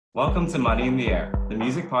Welcome to Money in the Air, the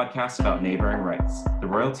music podcast about neighboring rights, the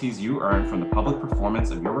royalties you earn from the public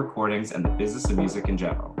performance of your recordings and the business of music in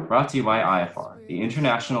general. Brought to you by IFR, the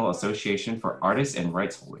International Association for Artists and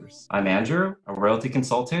Rights Holders. I'm Andrew, a royalty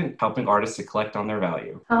consultant helping artists to collect on their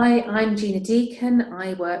value. Hi, I'm Gina Deacon.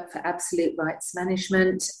 I work for Absolute Rights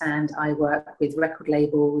Management and I work with record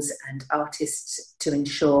labels and artists to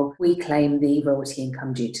ensure we claim the royalty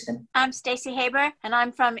income due to them. I'm Stacey Haber and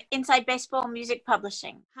I'm from Inside Baseball Music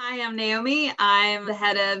Publishing. Hi, I'm Naomi. I'm the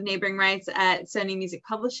head of neighboring rights at Sony Music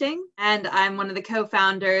Publishing, and I'm one of the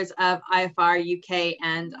co-founders of IFR UK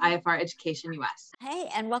and IFR Education US. Hey,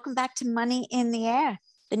 and welcome back to Money in the Air,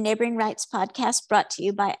 the neighboring rights podcast brought to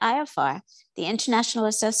you by IFR, the International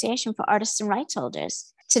Association for Artists and Rights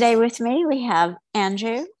Holders. Today with me, we have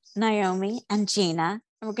Andrew, Naomi, and Gina,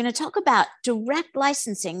 and we're going to talk about direct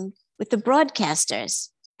licensing with the broadcasters.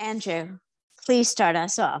 Andrew, please start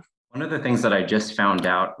us off. One of the things that I just found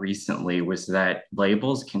out recently was that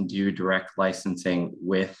labels can do direct licensing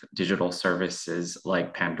with digital services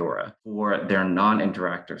like Pandora for their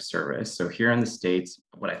non-interactive service. So here in the States,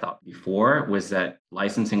 what I thought before was that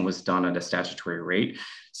licensing was done at a statutory rate.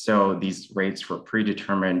 So these rates were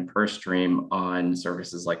predetermined per stream on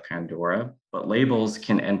services like Pandora, but labels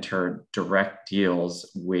can enter direct deals,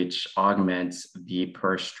 which augments the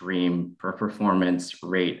per stream, per performance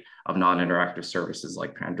rate of non-interactive services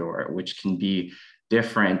like Pandora, which can be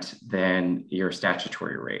different than your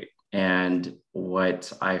statutory rate. And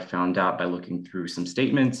what I found out by looking through some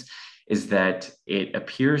statements is that it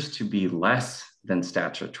appears to be less than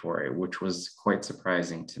statutory, which was quite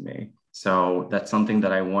surprising to me. So that's something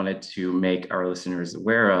that I wanted to make our listeners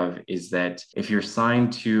aware of, is that if you're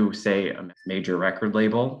signed to, say, a major record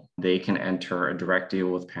label, they can enter a direct deal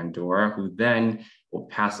with Pandora, who then will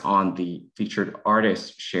pass on the featured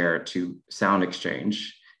artist share to SoundExchange.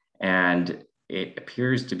 And it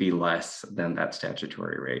appears to be less than that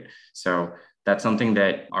statutory rate. So that's something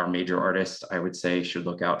that our major artists, I would say, should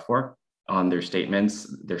look out for on their statements.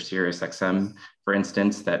 Their SiriusXM, for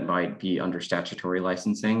instance, that might be under statutory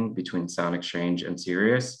licensing between SoundExchange and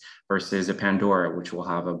Sirius, versus a Pandora, which will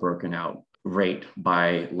have a broken out rate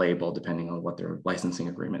by label depending on what their licensing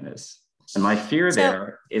agreement is. And my fear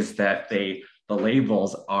there is that the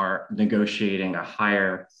labels are negotiating a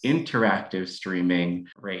higher interactive streaming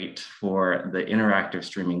rate for the interactive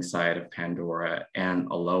streaming side of Pandora and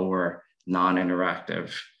a lower non-interactive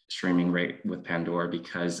streaming rate with Pandora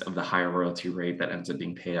because of the higher royalty rate that ends up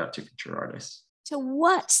being paid out to featured artists. So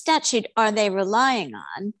what statute are they relying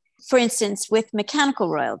on? For instance, with mechanical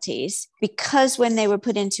royalties, because when they were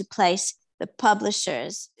put into place, the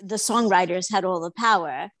publishers, the songwriters had all the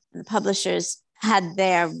power, and the publishers had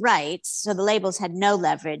their rights, so the labels had no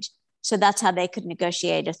leverage. So that's how they could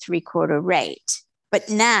negotiate a 3/4 rate. But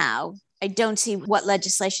now I don't see what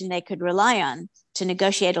legislation they could rely on to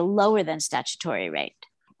negotiate a lower than statutory rate.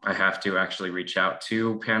 I have to actually reach out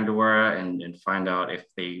to Pandora and find out if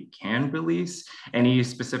they can release any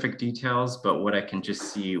specific details. But what I can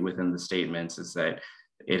just see within the statements is that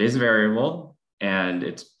it is variable, and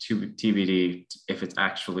it's TBD if it's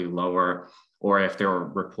actually lower, or if they're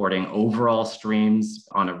reporting overall streams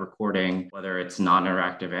on a recording, whether it's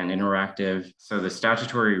non-interactive and interactive. So the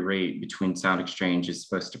statutory rate between SoundExchange is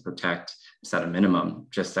supposed to protect, set a minimum,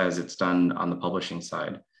 just as it's done on the publishing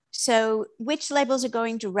side. So which labels are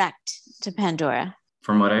going direct to Pandora?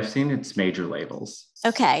 From what I've seen, it's major labels.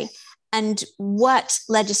 Okay. And what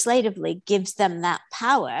legislatively gives them that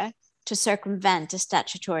power to circumvent a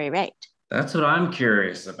statutory rate? That's what I'm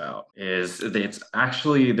curious about. There's a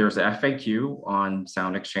FAQ on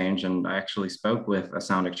SoundExchange, and I actually spoke with a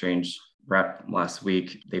SoundExchange rep last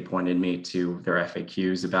week. They pointed me to their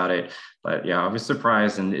FAQs about it. But yeah, I was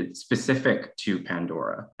surprised, and it's specific to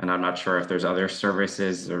Pandora. And I'm not sure if there's other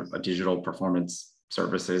services or digital performance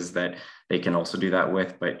services that they can also do that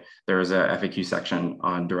with, but there's a FAQ section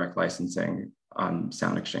on direct licensing on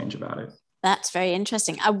SoundExchange about it. That's very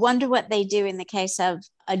interesting. I wonder what they do in the case of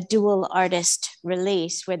a dual artist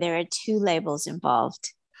release where there are two labels involved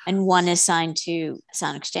and one is signed to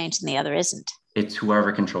SoundExchange and the other isn't. It's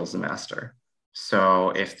whoever controls the master. So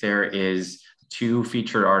if there is two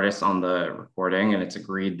featured artists on the recording and it's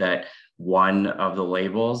agreed that one of the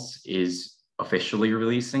labels is officially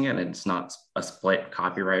releasing it and it's not a split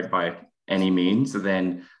copyright by any means,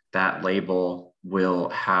 then that label will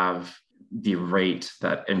have the rate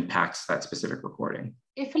that impacts that specific recording.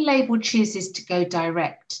 If a label chooses to go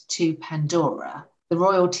direct to Pandora, the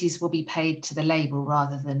royalties will be paid to the label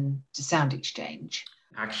rather than to SoundExchange.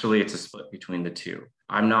 Actually, it's a split between the two.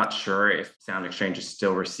 I'm not sure if Sound Exchange is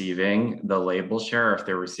still receiving the label share, or if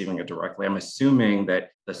they're receiving it directly. I'm assuming that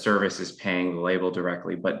the service is paying the label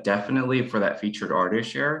directly, but definitely for that featured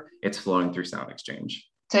artist share, it's flowing through Sound Exchange.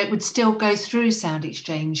 So it would still go through Sound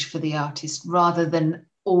Exchange for the artist rather than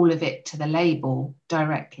all of it to the label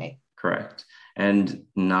directly. Correct. And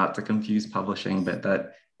not to confuse publishing, but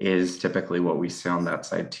that is typically what we see on that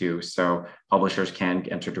side too. So publishers can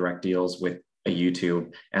enter direct deals with a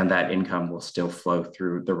YouTube, and that income will still flow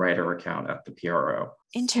through the writer account at the PRO.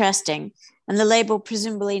 Interesting. And the label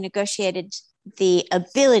presumably negotiated the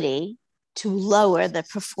ability to lower the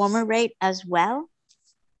performer rate as well?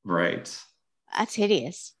 Right. That's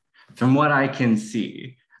hideous. From what I can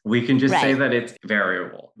see, we can just say Right. that it's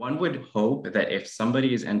variable. One would hope that if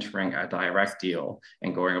somebody is entering a direct deal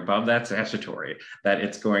and going above that statutory, that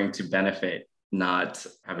it's going to benefit, not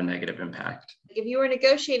have a negative impact. If you were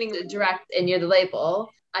negotiating the direct and you're the label,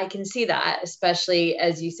 I can see that, especially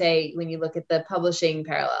as you say, when you look at the publishing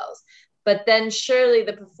parallels. But then surely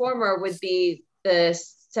the performer would be the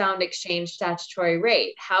Sound Exchange statutory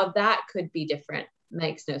rate. How that could be different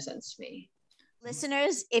makes no sense to me.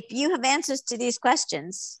 Listeners, if you have answers to these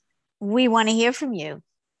questions, we want to hear from you.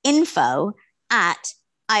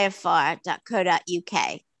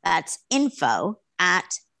 info@ifr.co.uk. That's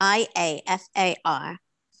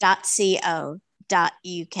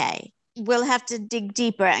info@iafar.co.uk. We'll have to dig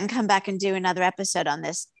deeper and come back and do another episode on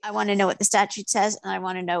this. I want to know what the statute says, and I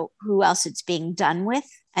want to know who else it's being done with,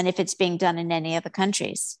 and if it's being done in any other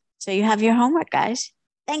countries. So you have your homework, guys.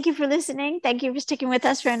 Thank you for listening. Thank you for sticking with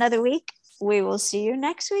us for another week. We will see you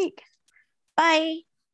next week. Bye.